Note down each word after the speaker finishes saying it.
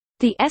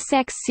The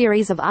SX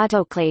series of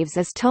autoclaves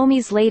is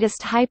TOMY's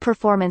latest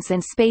high-performance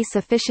and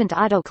space-efficient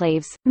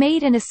autoclaves,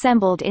 made and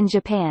assembled in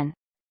Japan.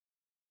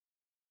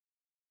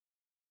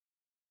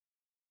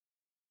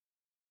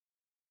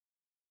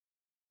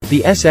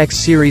 The SX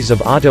series of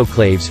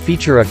autoclaves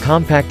feature a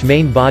compact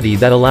main body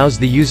that allows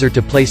the user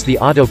to place the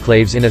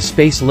autoclaves in a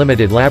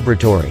space-limited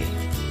laboratory.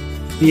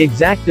 The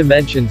exact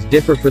dimensions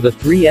differ for the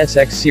three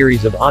SX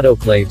series of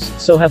autoclaves,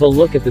 so have a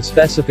look at the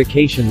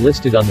specification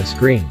listed on the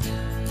screen.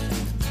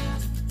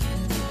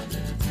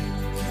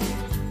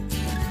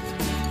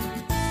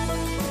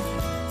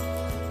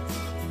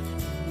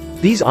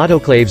 These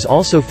autoclaves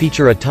also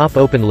feature a top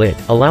open lid,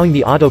 allowing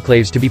the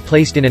autoclaves to be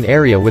placed in an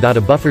area without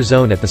a buffer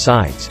zone at the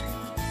sides.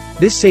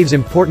 This saves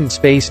important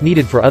space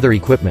needed for other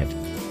equipment.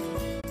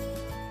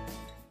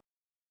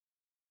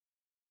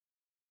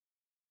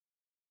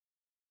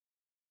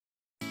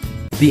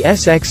 The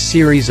SX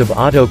series of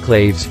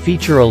autoclaves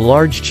feature a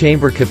large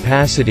chamber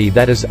capacity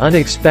that is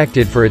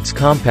unexpected for its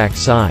compact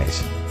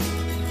size.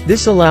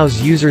 This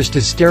allows users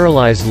to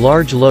sterilize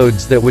large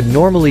loads that would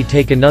normally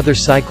take another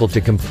cycle to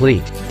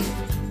complete.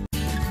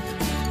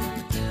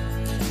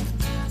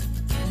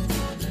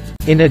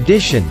 In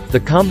addition, the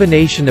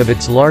combination of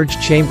its large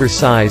chamber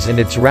size and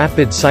its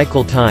rapid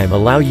cycle time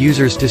allow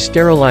users to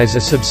sterilize a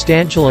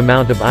substantial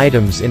amount of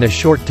items in a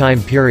short time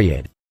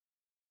period.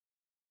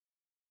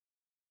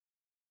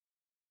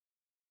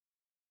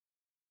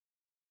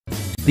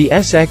 The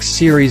SX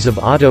series of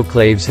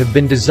autoclaves have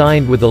been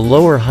designed with a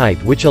lower height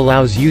which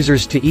allows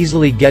users to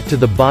easily get to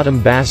the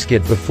bottom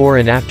basket before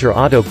and after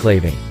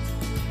autoclaving.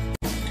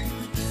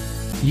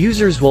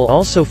 Users will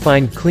also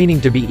find cleaning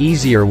to be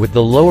easier with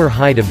the lower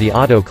height of the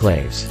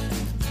autoclaves.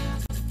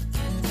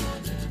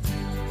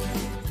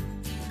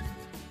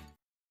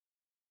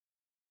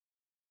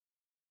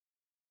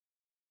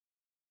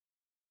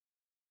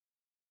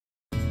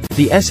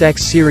 The SX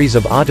series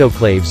of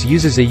autoclaves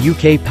uses a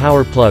UK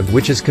power plug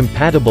which is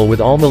compatible with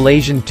all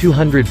Malaysian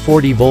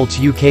 240 volts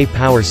UK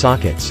power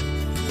sockets.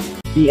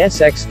 The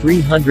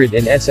SX300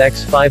 and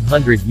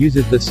SX500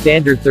 uses the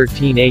standard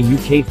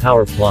 13A UK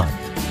power plug,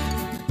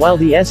 while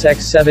the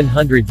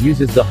SX700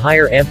 uses the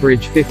higher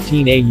amperage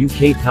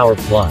 15A UK power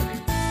plug.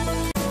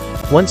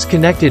 Once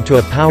connected to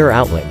a power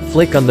outlet,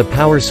 flick on the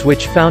power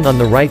switch found on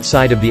the right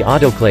side of the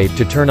autoclave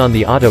to turn on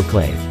the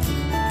autoclave.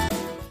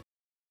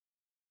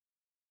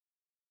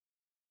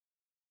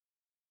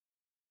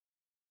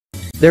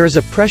 There is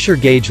a pressure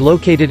gauge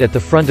located at the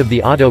front of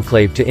the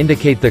autoclave to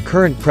indicate the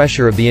current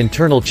pressure of the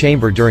internal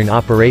chamber during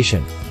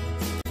operation.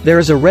 There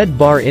is a red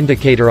bar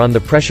indicator on the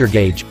pressure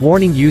gauge,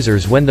 warning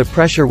users when the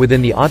pressure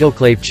within the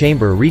autoclave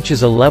chamber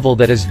reaches a level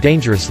that is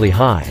dangerously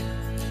high.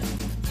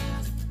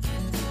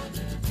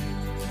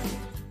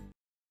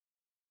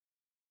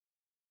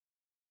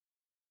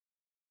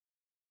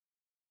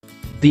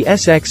 The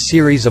SX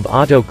series of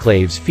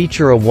autoclaves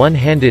feature a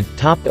one-handed,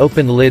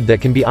 top-open lid that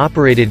can be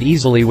operated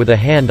easily with a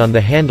hand on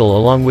the handle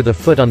along with a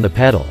foot on the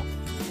pedal.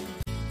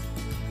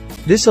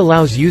 This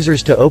allows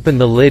users to open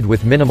the lid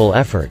with minimal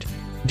effort.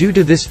 Due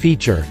to this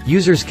feature,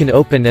 users can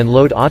open and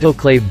load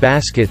autoclave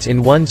baskets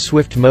in one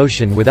swift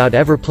motion without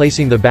ever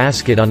placing the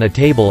basket on a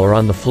table or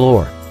on the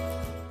floor.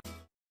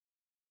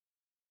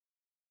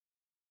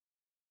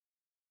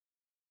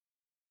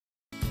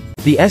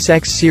 The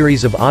SX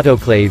series of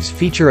autoclaves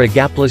feature a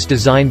gapless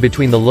design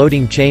between the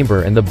loading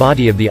chamber and the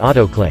body of the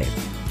autoclave.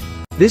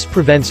 This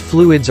prevents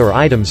fluids or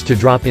items to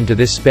drop into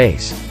this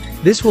space.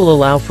 This will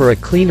allow for a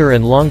cleaner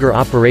and longer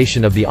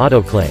operation of the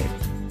autoclave.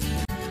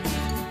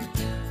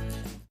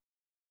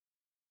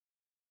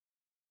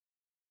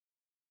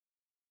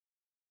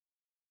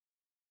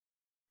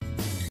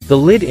 The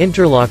lid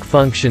interlock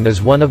function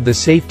is one of the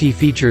safety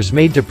features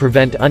made to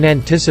prevent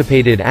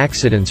unanticipated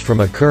accidents from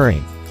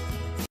occurring.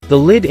 The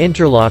lid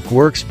interlock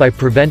works by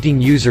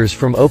preventing users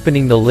from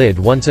opening the lid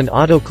once an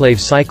autoclave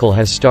cycle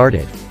has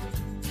started.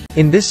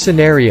 In this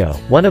scenario,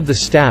 one of the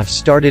staff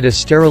started a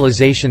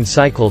sterilization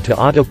cycle to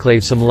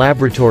autoclave some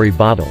laboratory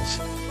bottles.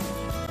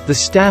 The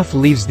staff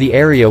leaves the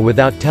area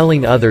without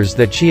telling others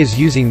that she is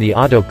using the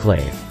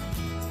autoclave.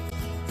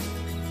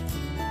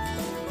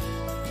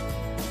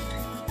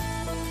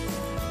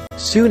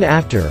 Soon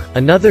after,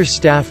 another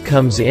staff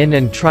comes in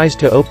and tries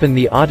to open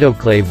the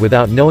autoclave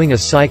without knowing a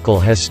cycle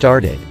has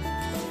started.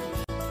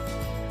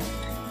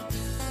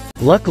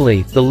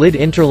 Luckily, the lid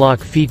interlock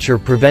feature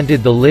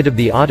prevented the lid of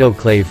the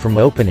autoclave from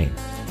opening.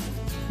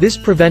 This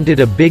prevented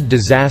a big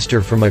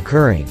disaster from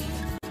occurring.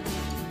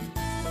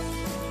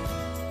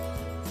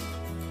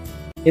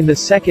 In the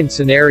second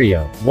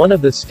scenario, one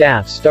of the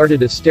staff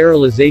started a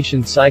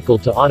sterilization cycle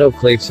to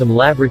autoclave some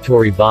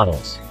laboratory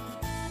bottles.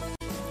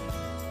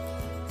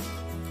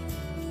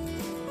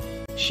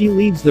 She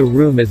leaves the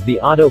room as the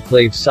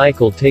autoclave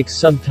cycle takes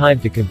some time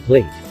to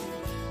complete.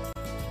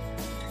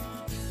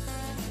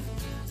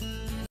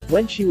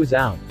 When she was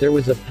out, there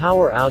was a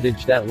power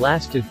outage that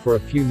lasted for a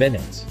few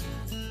minutes.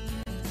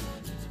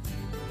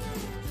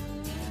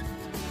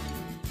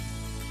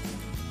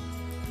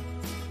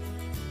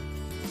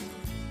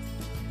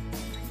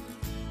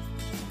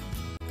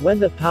 When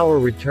the power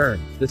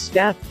returned, the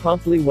staff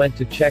promptly went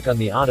to check on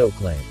the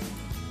autoclave.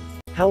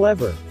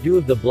 However, due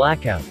to the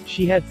blackout,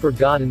 she had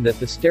forgotten that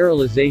the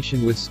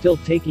sterilization was still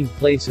taking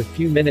place a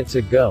few minutes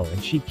ago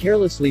and she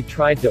carelessly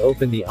tried to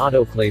open the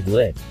autoclave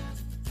lid.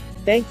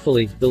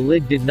 Thankfully, the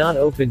lid did not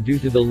open due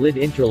to the lid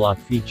interlock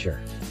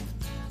feature.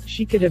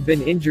 She could have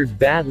been injured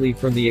badly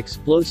from the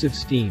explosive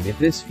steam if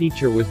this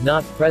feature was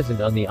not present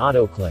on the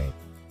autoclave.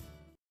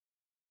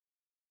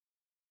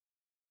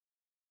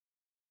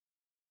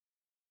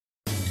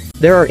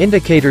 There are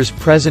indicators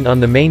present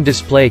on the main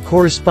display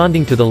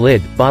corresponding to the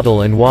lid,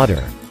 bottle and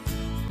water.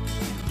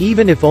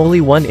 Even if only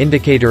one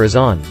indicator is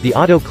on, the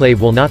autoclave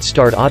will not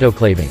start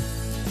autoclaving.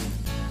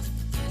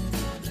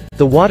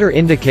 The water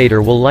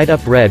indicator will light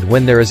up red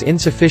when there is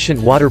insufficient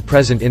water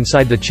present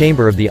inside the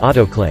chamber of the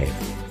autoclave.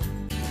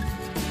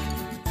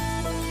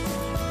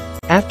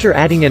 After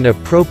adding an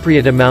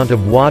appropriate amount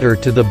of water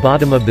to the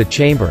bottom of the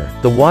chamber,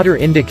 the water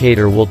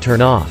indicator will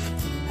turn off.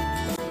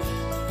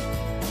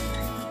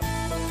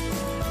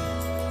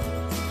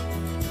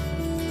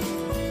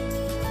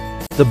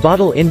 The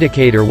bottle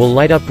indicator will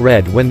light up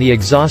red when the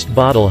exhaust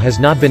bottle has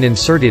not been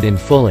inserted in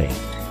fully.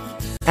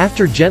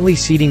 After gently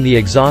seating the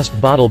exhaust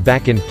bottle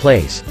back in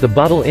place, the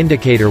bottle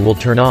indicator will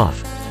turn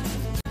off.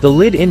 The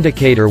lid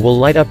indicator will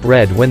light up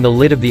red when the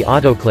lid of the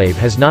autoclave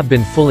has not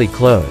been fully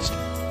closed.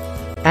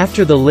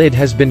 After the lid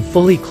has been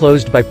fully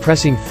closed by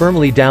pressing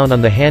firmly down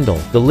on the handle,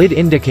 the lid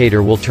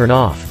indicator will turn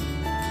off.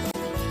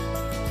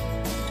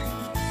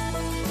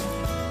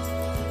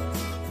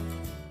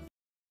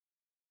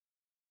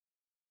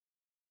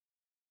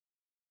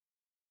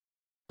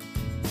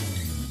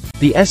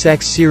 The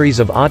SX series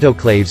of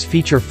autoclaves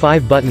feature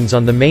 5 buttons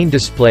on the main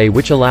display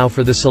which allow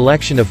for the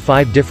selection of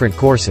 5 different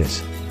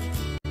courses.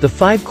 The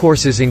 5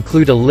 courses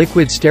include a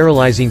liquid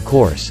sterilizing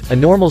course, a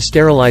normal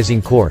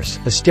sterilizing course,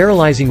 a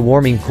sterilizing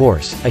warming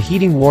course, a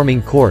heating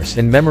warming course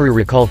and memory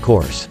recall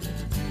course.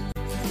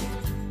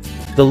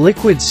 The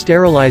liquid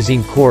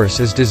sterilizing course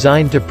is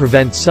designed to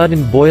prevent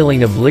sudden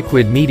boiling of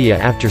liquid media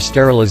after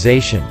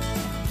sterilization.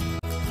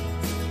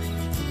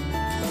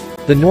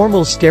 The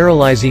normal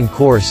sterilizing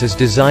course is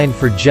designed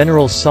for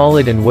general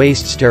solid and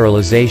waste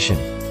sterilization.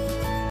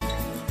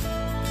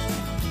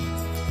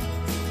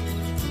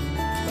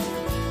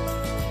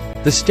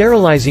 The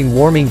sterilizing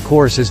warming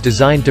course is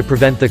designed to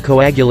prevent the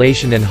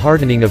coagulation and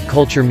hardening of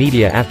culture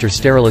media after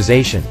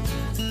sterilization.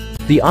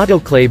 The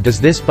autoclave does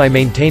this by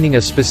maintaining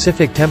a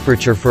specific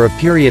temperature for a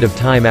period of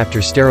time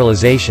after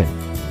sterilization.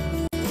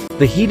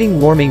 The heating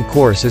warming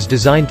course is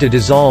designed to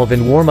dissolve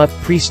and warm up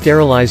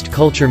pre-sterilized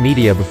culture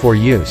media before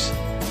use.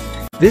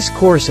 This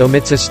course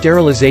omits a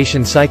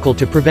sterilization cycle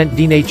to prevent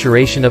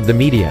denaturation of the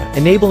media,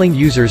 enabling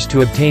users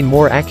to obtain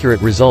more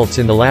accurate results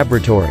in the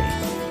laboratory.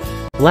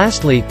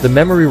 Lastly, the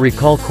memory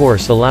recall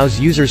course allows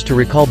users to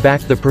recall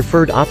back the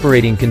preferred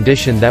operating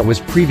condition that was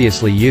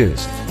previously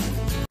used.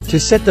 To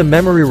set the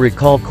memory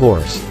recall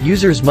course,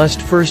 users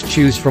must first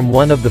choose from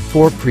one of the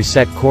 4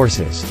 preset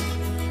courses.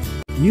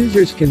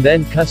 Users can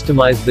then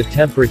customize the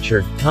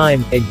temperature,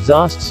 time,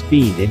 exhaust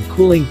speed and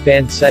cooling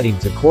fan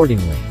settings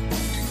accordingly.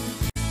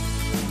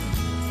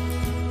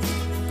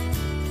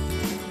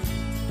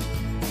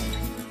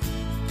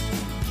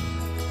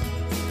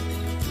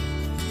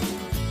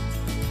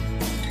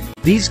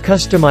 These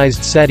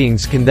customized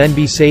settings can then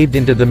be saved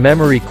into the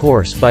memory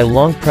course by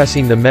long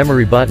pressing the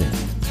memory button.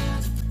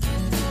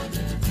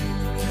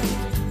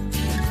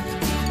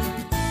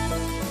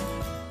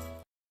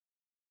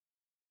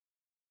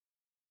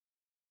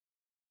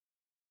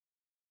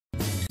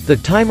 The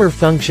timer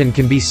function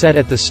can be set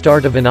at the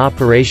start of an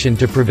operation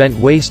to prevent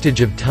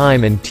wastage of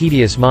time and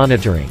tedious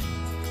monitoring.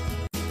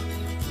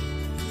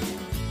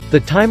 The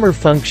timer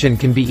function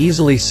can be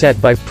easily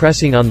set by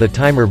pressing on the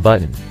timer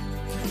button.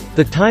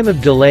 The time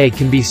of delay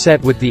can be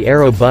set with the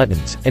arrow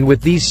buttons, and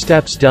with these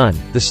steps done,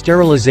 the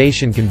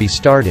sterilization can be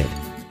started.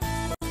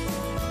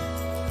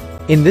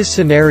 In this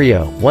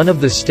scenario, one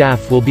of the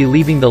staff will be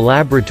leaving the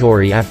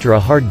laboratory after a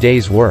hard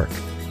day's work.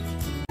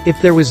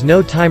 If there was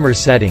no timer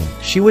setting,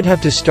 she would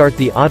have to start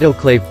the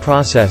autoclave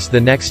process the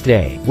next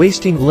day,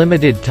 wasting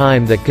limited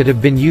time that could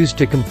have been used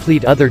to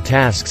complete other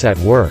tasks at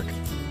work.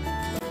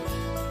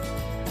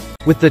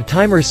 With the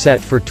timer set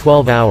for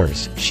 12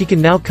 hours, she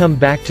can now come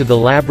back to the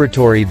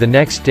laboratory the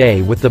next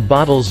day with the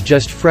bottles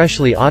just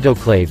freshly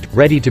autoclaved,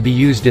 ready to be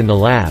used in the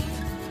lab.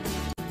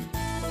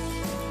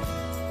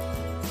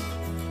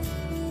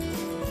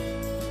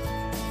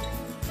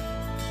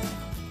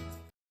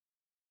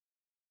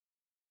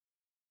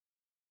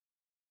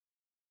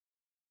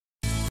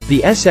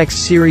 The SX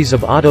series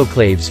of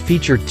autoclaves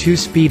feature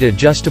 2-speed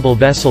adjustable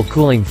vessel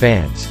cooling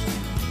fans.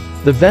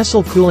 The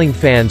vessel cooling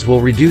fans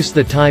will reduce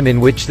the time in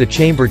which the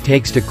chamber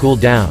takes to cool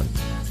down.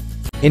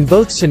 In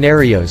both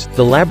scenarios,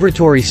 the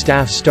laboratory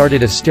staff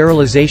started a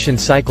sterilization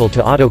cycle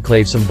to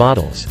autoclave some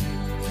bottles.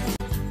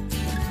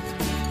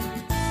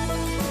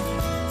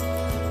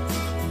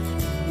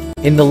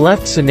 In the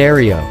left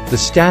scenario, the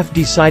staff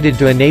decided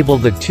to enable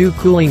the 2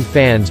 cooling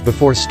fans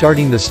before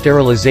starting the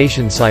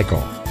sterilization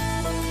cycle.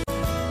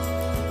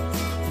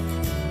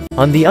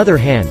 On the other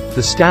hand,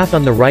 the staff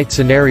on the right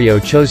scenario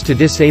chose to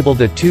disable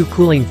the 2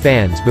 cooling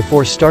fans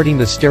before starting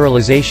the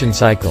sterilization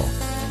cycle.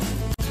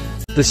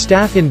 The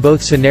staff in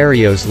both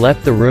scenarios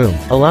left the room,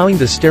 allowing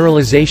the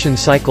sterilization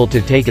cycle to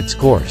take its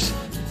course.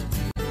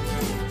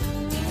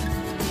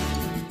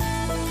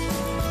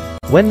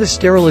 When the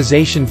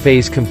sterilization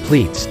phase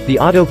completes, the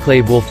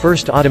autoclave will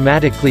first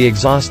automatically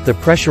exhaust the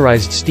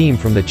pressurized steam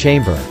from the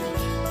chamber.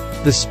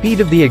 The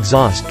speed of the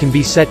exhaust can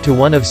be set to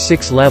one of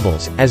 6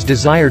 levels, as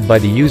desired by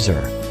the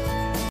user.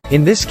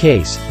 In this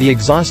case, the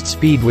exhaust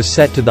speed was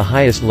set to the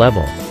highest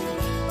level.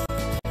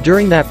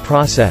 During that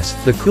process,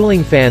 the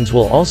cooling fans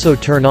will also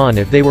turn on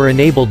if they were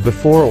enabled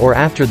before or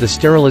after the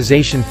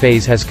sterilization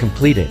phase has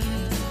completed.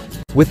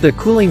 With the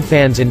cooling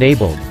fans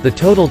enabled, the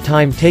total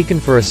time taken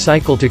for a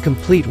cycle to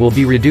complete will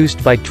be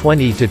reduced by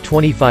 20 to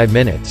 25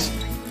 minutes.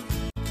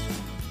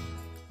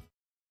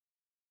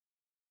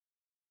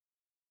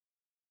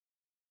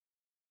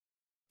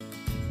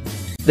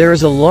 There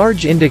is a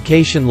large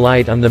indication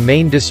light on the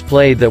main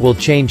display that will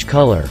change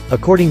color,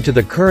 according to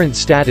the current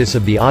status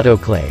of the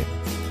autoclave.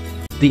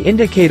 The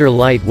indicator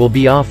light will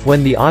be off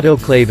when the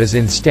autoclave is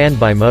in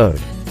standby mode.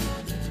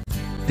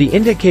 The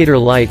indicator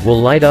light will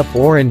light up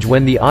orange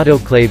when the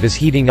autoclave is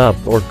heating up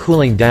or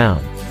cooling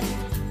down.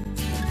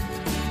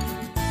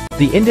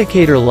 The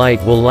indicator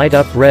light will light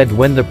up red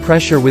when the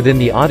pressure within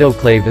the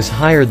autoclave is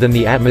higher than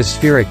the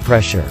atmospheric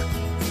pressure.